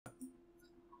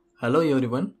Hello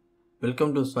everyone,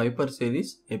 welcome to Swiper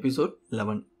series episode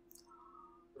 11.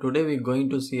 Today we are going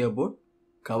to see about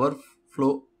cover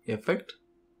flow effect.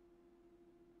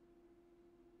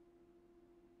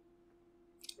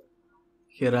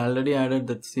 Here I already added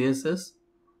the CSS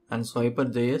and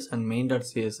SwiperJS and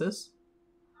main.css.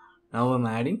 Now I am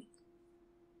adding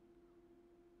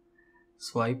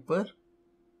Swiper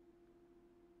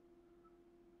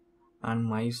and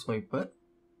my Swiper,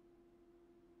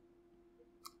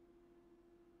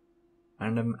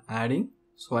 and I am adding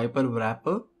Swiper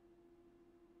wrapper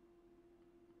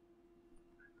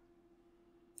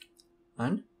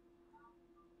and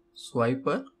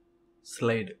Swiper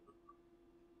slide.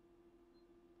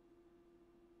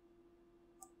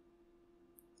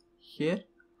 Here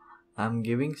I am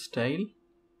giving style,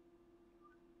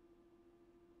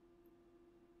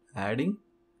 adding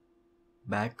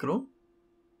background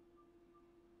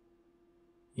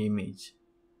image,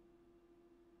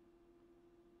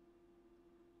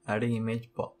 adding image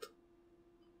path.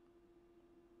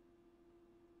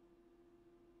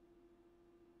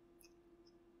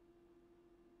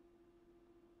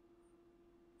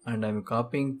 And I am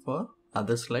copying for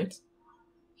other slides.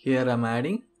 Here I am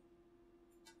adding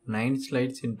 9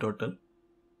 slides in total.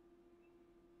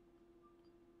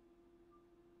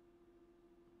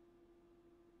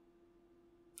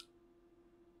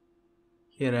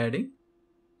 Here adding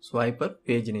Swiper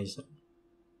pagination.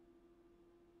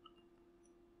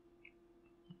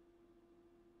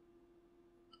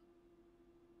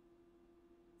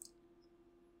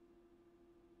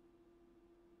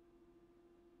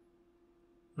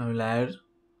 Now we'll add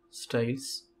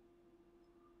styles,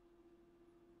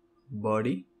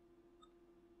 body,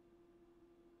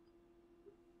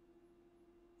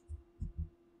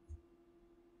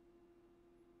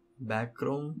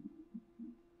 background,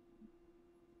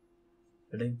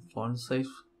 adding font size,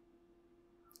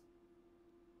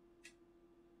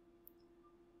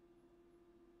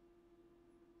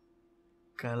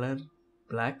 color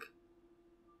black,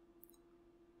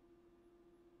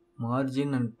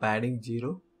 margin and padding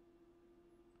 0,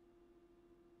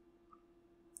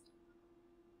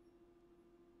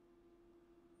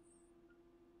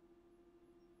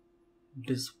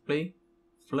 display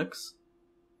flex,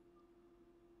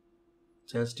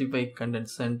 justify content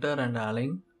center and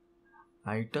align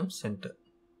item center.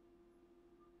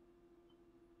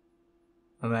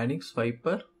 I'm adding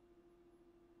Swiper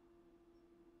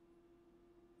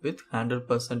with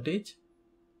 100%,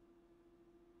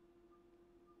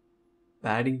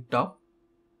 padding top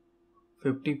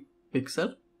 50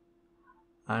 pixel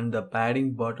and the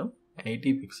padding bottom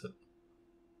 80 pixel.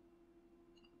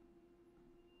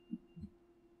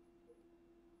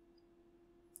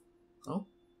 Now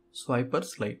Swiper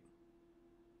slide,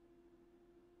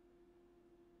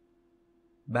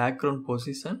 background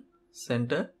position,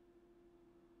 center,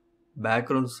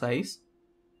 background size,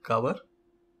 cover,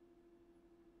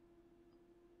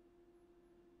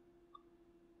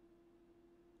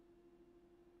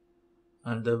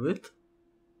 and the width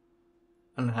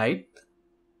and height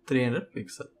 300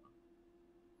 pixel.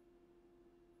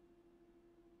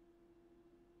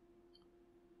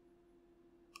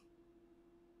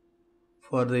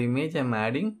 For the image I am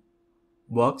adding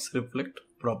box reflect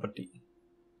property,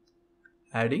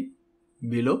 adding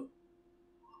below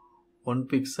 1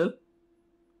 pixel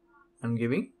and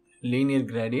giving linear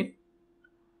gradient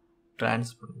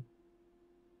transparent.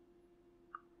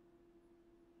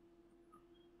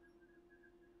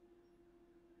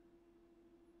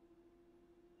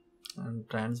 And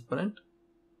transparent.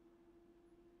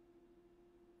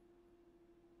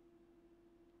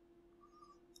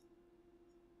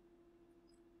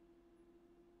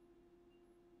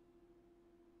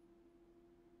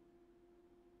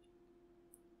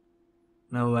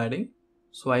 Now adding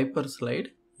Swiper slide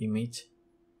image,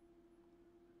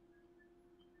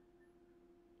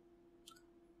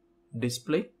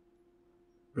 display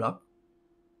block,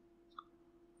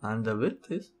 and the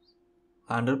width is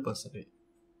 100%.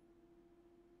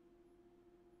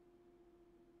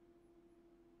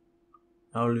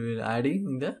 Now we will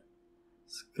adding the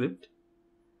script,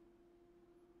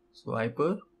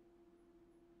 Swiper,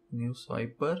 new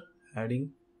Swiper,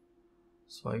 adding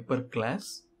Swiper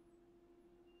class,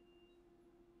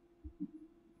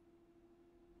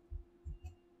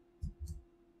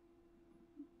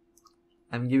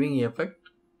 I am giving effect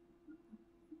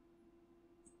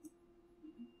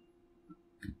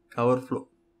cover flow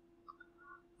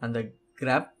and the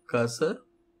grab cursor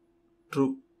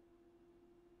true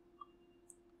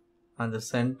and the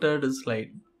centered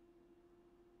slide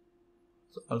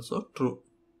also true.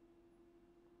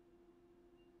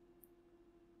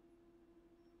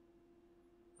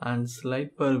 and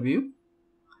slide per view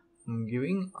I'm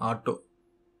giving auto.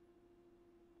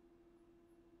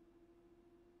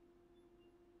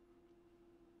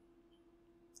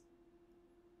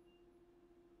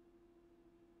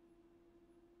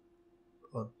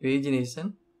 For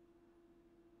pagination,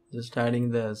 just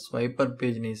adding the swiper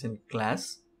pagination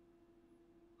class.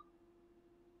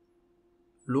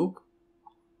 Loop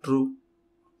true.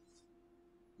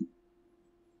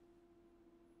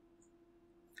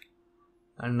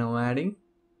 And now adding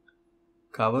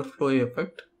cover flow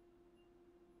effect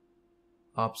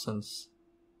options.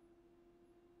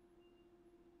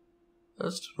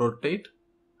 First rotate.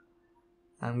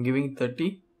 I'm giving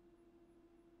 30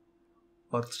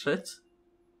 for stretch,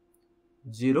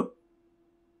 0,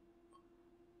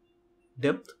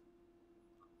 depth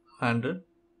 100,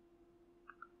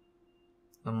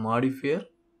 the modifier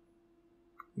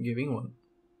giving 1.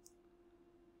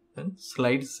 Then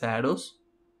slide shadows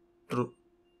true.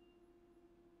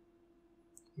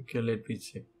 Okay, let me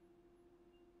check.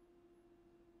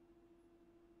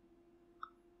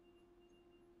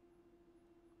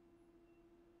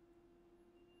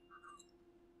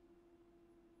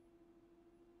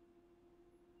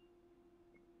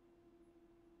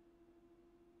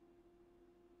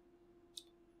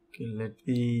 Okay, let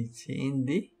me change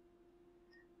the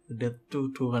depth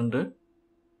to 200.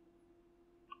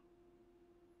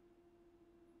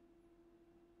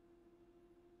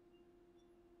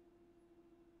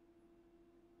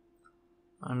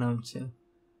 And I'm changing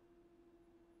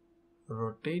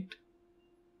rotate.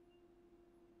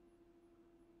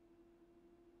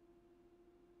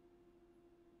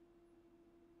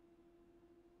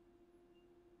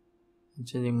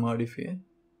 Changing modifier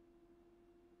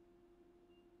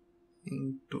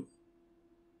into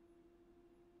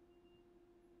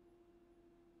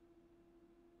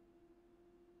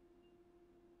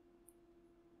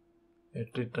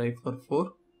let me try for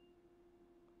 4.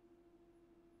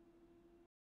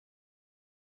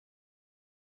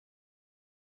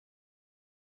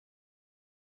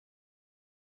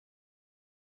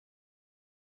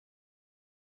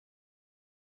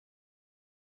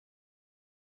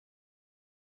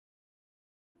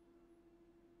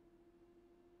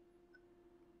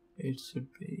 It should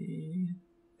be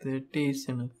 30 is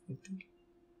enough, I think.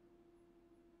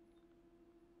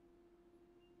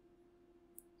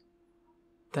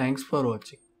 Thanks for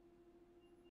watching.